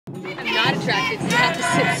I'm not attracted to the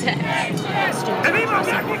opposite sex.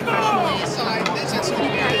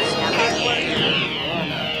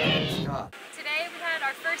 Today we had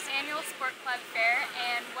our first annual sport club fair,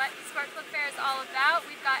 and what the sport club fair is all about,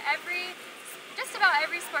 we've got just about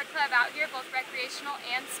every sport club out here, both recreational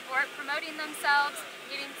and sport, promoting themselves,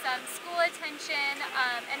 getting some school attention,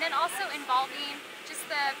 and then also involving just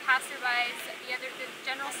the passerbys, the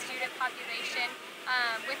general student population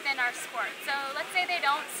within our sport. So let's say they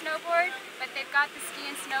don't snowboard, but they've got the ski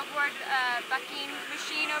and snowboard bucking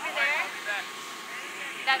machine over there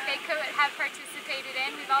that they could have participated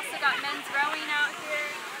in. We've also got men's rowing out here.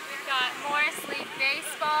 We've got Morris League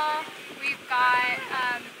baseball. We've got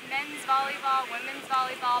men's volleyball, women's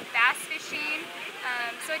volleyball, bass fishing.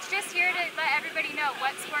 So it's just here to let everybody know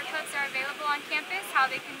what sport clubs are available on campus, how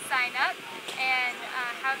they can sign up, and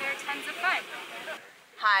how there are tons of fun.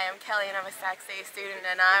 Hi, I'm Kelly and I'm a Sac State student,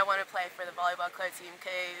 and I want to play for the volleyball club team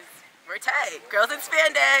because we're tight. Girls in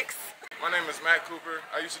spandex. My name is Matt Cooper.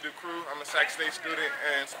 I used to do crew. I'm a Sac State student,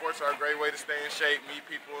 and sports are a great way to stay in shape, meet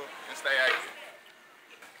people, and stay active.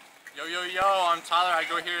 Yo, yo, yo, I'm Tyler. I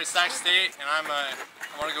go here at Sac State, and I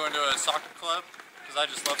want to go into a soccer club because I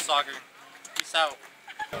just love soccer. Peace out.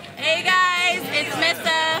 Hey guys, it's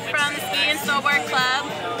Missa from the Ski and Snowboard Club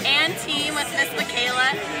and team with Miss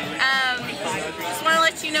Michaela. Just want to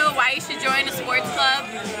let you know why you should join a sports club.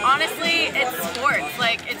 Honestly, it's sports.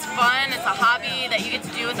 Like, it's fun, it's a hobby that you get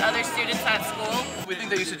to do with other students at school. We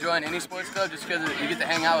think that you should join any sports club just because you get to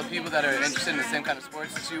hang out with people that are interested in the same kind of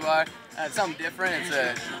sports as you are. It's something different. It's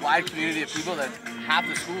a wide community of people that half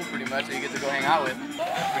the school pretty much that you get to go hang out with.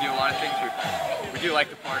 We do a lot of things. We do like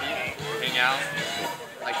to party, hang out,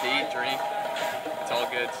 like to eat, drink. It's all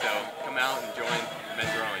good, so come out and join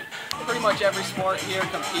men's rowing. Pretty much every sport here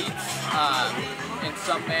competes in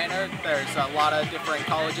some manner. There's a lot of different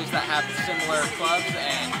colleges that have similar clubs,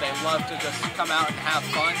 and they love to just come out and have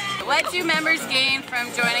fun. What do members gain from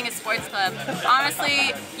joining a sports club?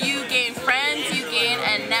 Honestly, you gain friends, you gain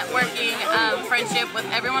a networking friendship with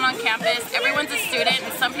everyone on campus. Everyone's a student,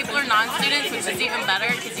 and some people are non-students, which is even better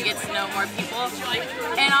because you get to know more people.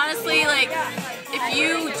 And honestly, like, if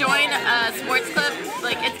you join a sports club,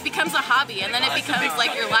 like, it becomes a hobby, and then it becomes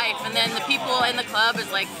like your life, and then the people in the club is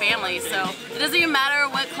like family. So it doesn't even matter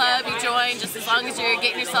what club you join, just as long as you're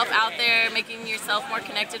getting yourself out there, making yourself more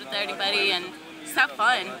connected with everybody, and just have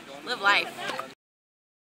fun, live life.